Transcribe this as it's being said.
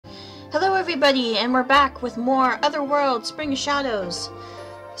Hello everybody, and we're back with more Otherworld Spring of Shadows.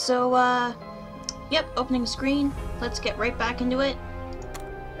 So, yep, opening screen. Let's get right back into it.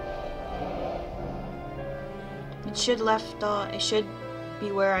 It should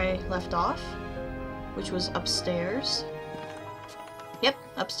be where I left off, which was upstairs. Yep,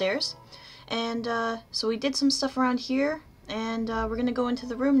 upstairs. And, so we did some stuff around here, and, we're gonna go into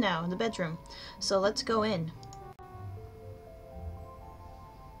the room now, the bedroom. So let's go in.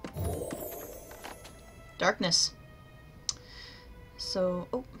 Darkness. So,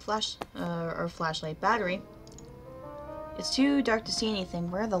 oh, flashlight battery. It's too dark to see anything.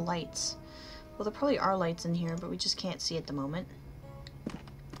 Where are the lights? Well, there probably are lights in here, but we just can't see at the moment.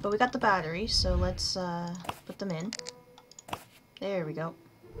 But we got the battery, so let's put them in. There we go.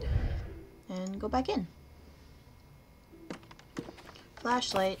 And go back in.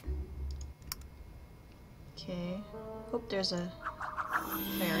 Flashlight. Okay. Hope there's a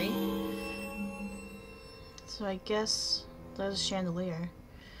fairy. So I guess there's a chandelier.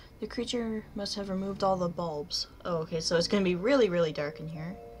 The creature must have removed all the bulbs. Oh, okay, so it's gonna be really, really dark in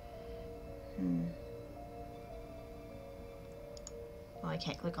here. Well, I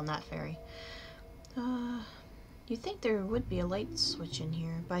can't click on that fairy. You'd think there would be a light switch in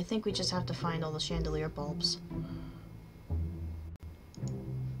here, but I think we just have to find all the chandelier bulbs.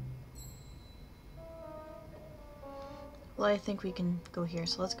 Well, I think we can go here,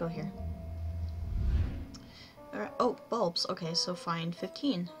 so let's go here. Alright, oh, bulbs. Okay, so find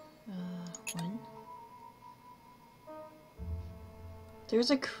 15. One.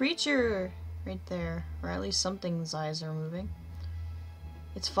 There's a creature right there, or at least something's eyes are moving.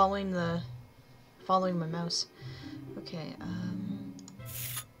 It's following my mouse. Okay,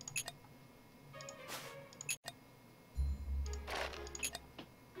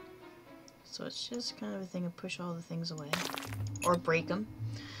 so it's just kind of a thing of push all the things away. Or break them.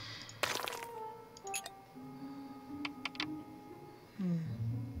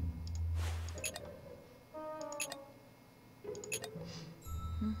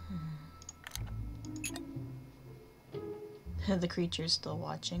 The creature's still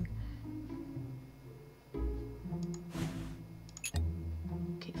watching.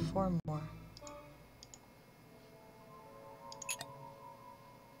 Okay, 4 more.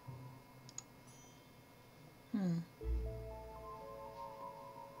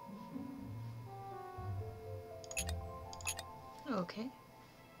 Okay.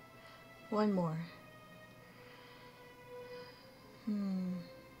 1 more.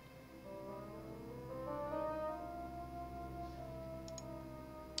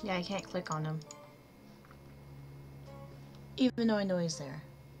 Yeah, I can't click on him. Even though I know he's there.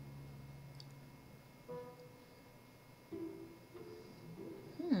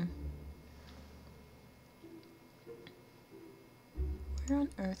 Where on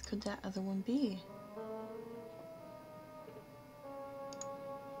earth could that other one be?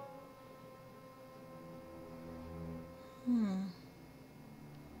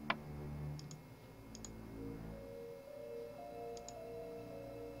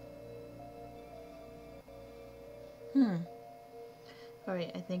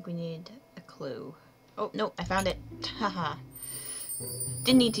 Alright, I think we need a clue. Oh, no, I found it. Haha.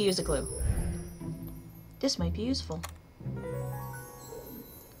 Didn't need to use a clue. This might be useful.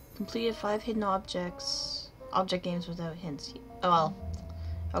 Completed 5 hidden object games without hints. Oh, well.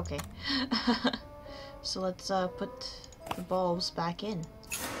 Okay. So let's put the bulbs back in.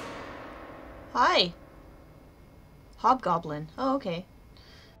 Hi! Hobgoblin. Oh, okay.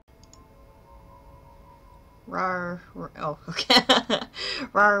 Rar, oh, okay.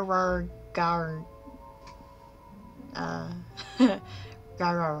 Rar, gar.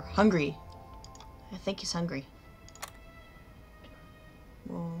 Gar, hungry. I think he's hungry.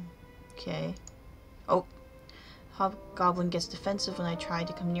 Well, okay. Oh. Hobgoblin gets defensive when I try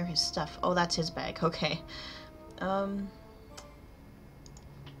to come near his stuff. Oh, that's his bag. Okay. Must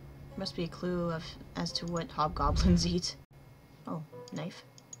be a clue as to what hobgoblins eat. Oh, knife.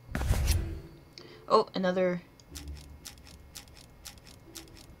 Oh, another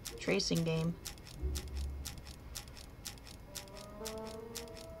tracing game.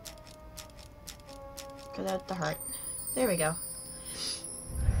 Cut out the heart. There we go.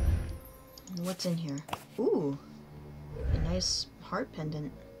 What's in here? Ooh, a nice heart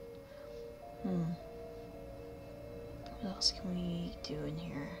pendant. What else can we do in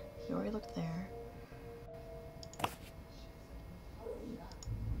here? We already looked there.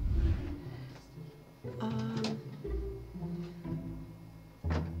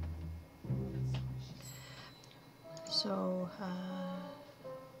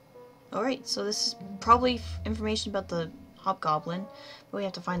 Alright, so this is probably information about the Hobgoblin, but we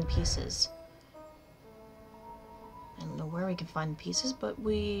have to find the pieces. I don't know where we can find the pieces, but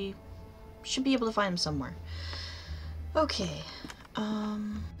we should be able to find them somewhere. Okay.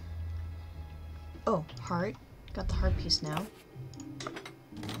 Oh, heart. Got the heart piece now.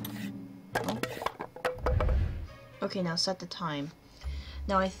 Oh. Okay, now set the time.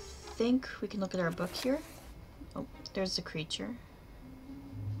 Now I think we can look at our book here. Oh, there's the creature.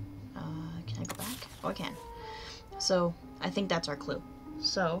 Can I go back? Oh, I can. So, I think that's our clue.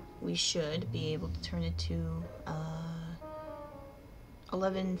 So, we should be able to turn it to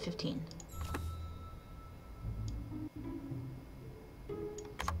 11:15.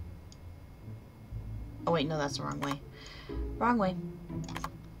 Oh wait, no, that's the wrong way. Wrong way.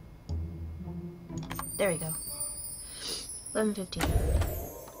 There we go. 11:15.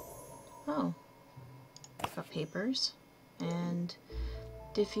 Oh. Got papers. And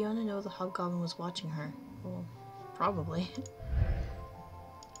did Fiona know the Hobgoblin was watching her? Well, probably.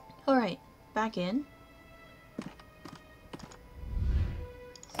 Alright, back in.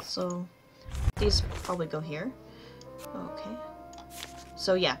 So, these probably go here. Okay.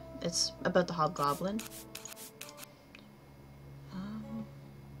 So yeah, it's about the Hobgoblin.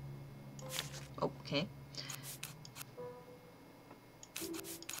 Okay.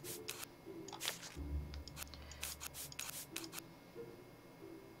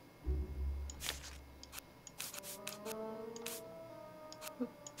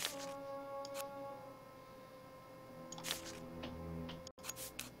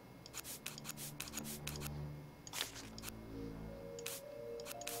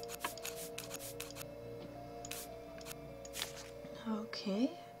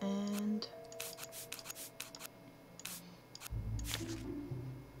 Okay, and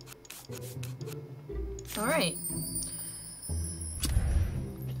all right.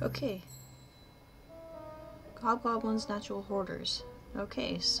 Okay. Hobgoblins, natural hoarders.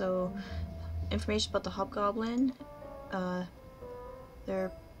 Okay, so information about the Hobgoblin.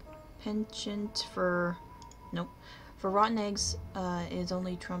 Their penchant for rotten eggs is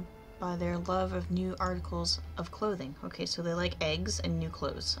only trumped by their love of new articles of clothing. Okay, so they like eggs and new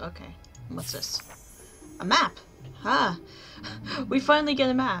clothes. Okay, what's this? A map! Ha! We finally get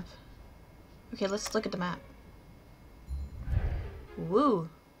a map! Okay, let's look at the map. Woo!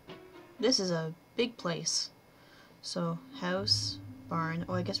 This is a big place. So, house, barn.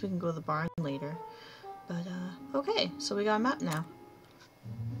 Oh, I guess we can go to the barn later. But, okay, so we got a map now.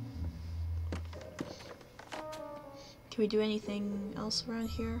 Can we do anything else around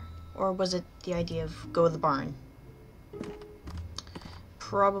here? Or was it the idea of go to the barn?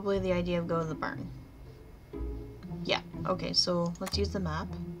 Probably the idea of go to the barn. Yeah, okay, so let's use the map.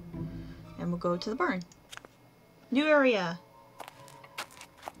 And we'll go to the barn. New area!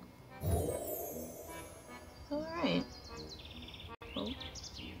 Alright. Oh,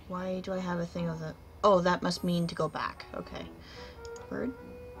 why do I have a thing of the... Oh, that must mean to go back. Okay. Bird?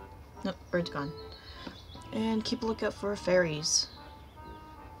 Nope, bird's gone. And keep a lookout for fairies.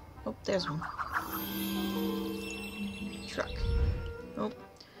 Oh, there's one. Truck. Oh.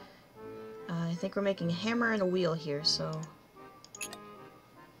 I think we're making a hammer and a wheel here, so...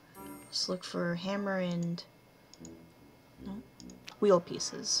 Let's look for hammer and... No, wheel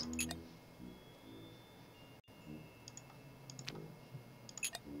pieces.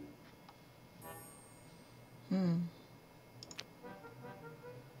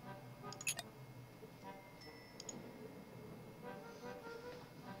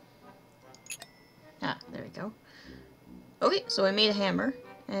 Ah, there we go. Okay, so I made a hammer,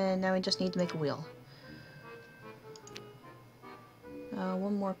 and now we just need to make a wheel.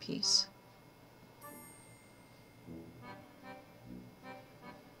 One more piece.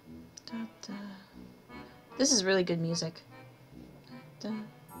 Da, da. This is really good music. Da, da.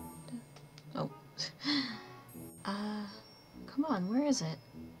 Oh. Come on, where is it?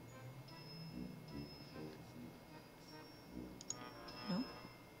 Nope.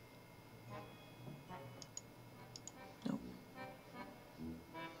 Nope.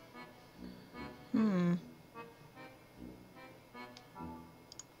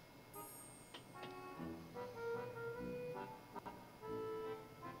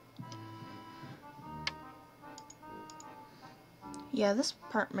 Yeah, this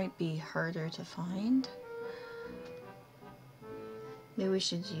part might be harder to find. Maybe we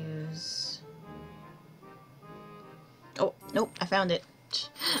should use... Oh, nope, I found it.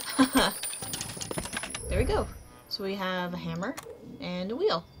 There we go. So we have a hammer and a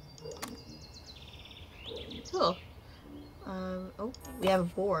wheel. Cool. Oh, we have a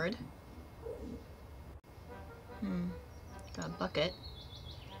board. Got a bucket.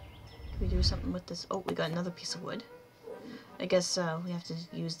 Can we do something with this? Oh, we got another piece of wood. I guess we have to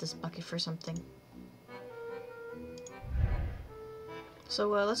use this bucket for something. So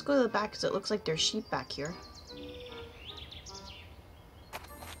let's go to the back because it looks like there's sheep back here.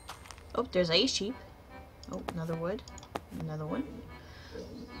 Oh, there's a sheep. Oh, another wood. Another one.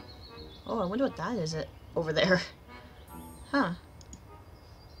 Oh, I wonder what that is over there. Huh.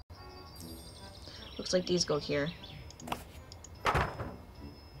 Looks like these go here.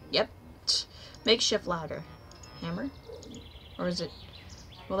 Yep. Make shift louder. Hammer? Or is it...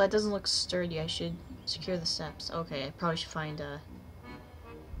 Well, that doesn't look sturdy. I should secure the steps. Okay, I probably should find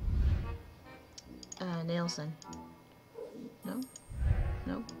nails then. No?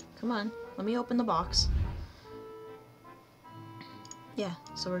 No? Come on. Let me open the box. Yeah,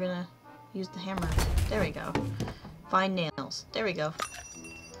 so we're gonna use the hammer. There we go. Find nails. There we go.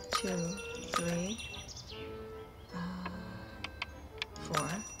 2, 3, 4,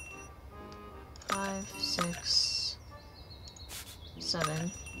 5, 6,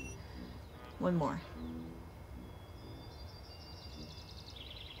 7. One more.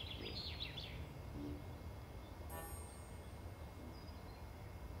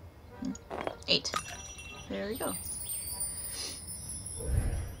 8. There we go.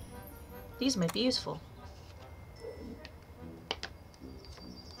 These might be useful.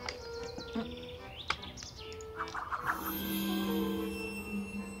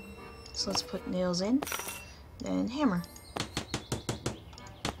 So let's put nails in, then hammer.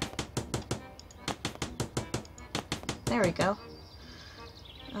 There we go.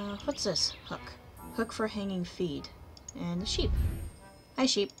 What's this? Hook. Hook for hanging feed. And a sheep. Hi,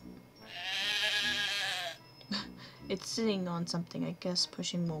 sheep. It's sitting on something. I guess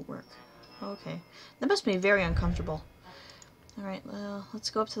pushing won't work. Okay. That must be very uncomfortable. Alright, well, let's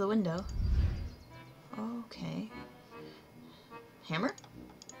go up to the window. Okay. Hammer?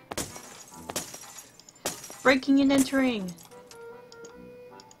 Breaking and entering!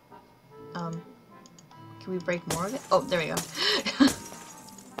 Can we break more of it? Oh, there we go.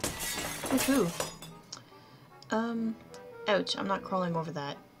 Woohoo! Ouch, I'm not crawling over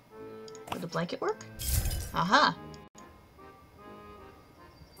that. Would the blanket work? Aha!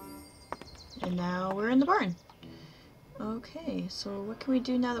 And now we're in the barn. Okay, so what can we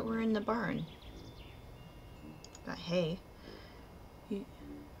do now that we're in the barn? Got hay.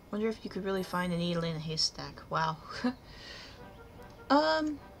 Wonder if you could really find a needle in a haystack. Wow.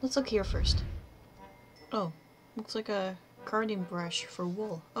 Let's look here first. Oh, looks like a carding brush for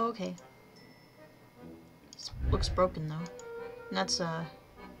wool. Oh, okay. Looks broken though. And that's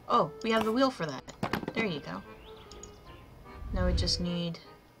oh, we have the wheel for that. There you go. Now we just need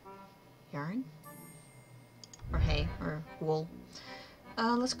yarn? Or hay, or wool.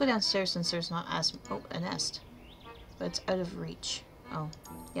 Let's go downstairs since there's not as... Oh, a nest. But it's out of reach. Oh,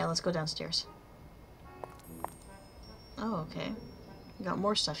 yeah, let's go downstairs. Oh, okay. We got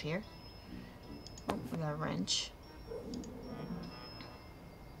more stuff here. Oh, we got a wrench.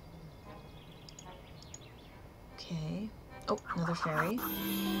 Okay. Oh, another fairy.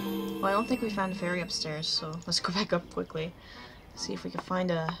 Well, I don't think we found a fairy upstairs, so let's go back up quickly. See if we can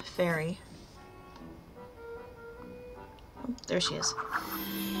find a fairy. Oh, there she is.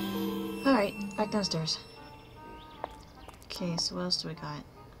 Alright, back downstairs. Okay, so what else do we got?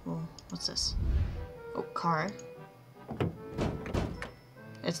 Well, what's this? Oh, car.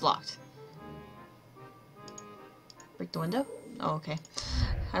 It's locked. Break the window? Oh, okay.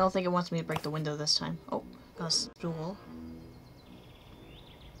 I don't think it wants me to break the window this time. Oh, got a stool.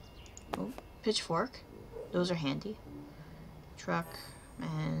 Oh, pitchfork. Those are handy. Truck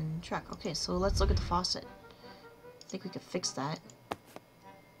and truck. Okay, so let's look at the faucet. I think we could fix that.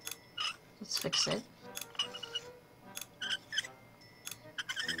 Let's fix it.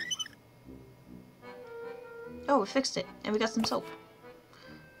 Oh, we fixed it. And we got some soap.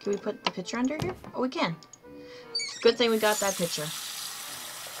 Can we put the pitcher under here? Oh, we can. Good thing we got that pitcher.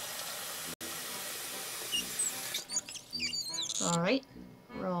 Alright.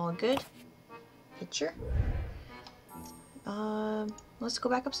 We're all good. Pitcher. Let's go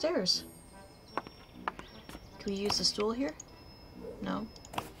back upstairs. Can we use the stool here? No.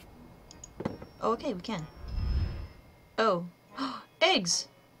 Oh, okay, we can. Oh. Eggs!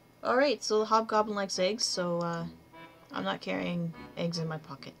 Alright, so the Hobgoblin likes eggs, so, I'm not carrying eggs in my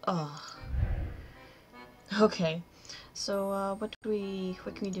pocket. Ugh. Okay. So, what can we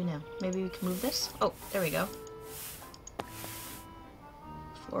do now? Maybe we can move this? Oh, there we go.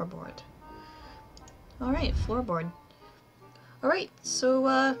 Floorboard. Alright, floorboard. Alright,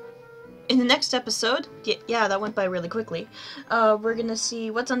 so, in the next episode, yeah, that went by really quickly, we're gonna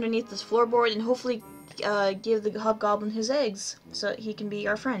see what's underneath this floorboard and hopefully give the Hobgoblin his eggs so that he can be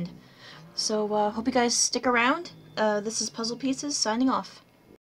our friend. So, hope you guys stick around, This is PuZZlePieceZ signing off.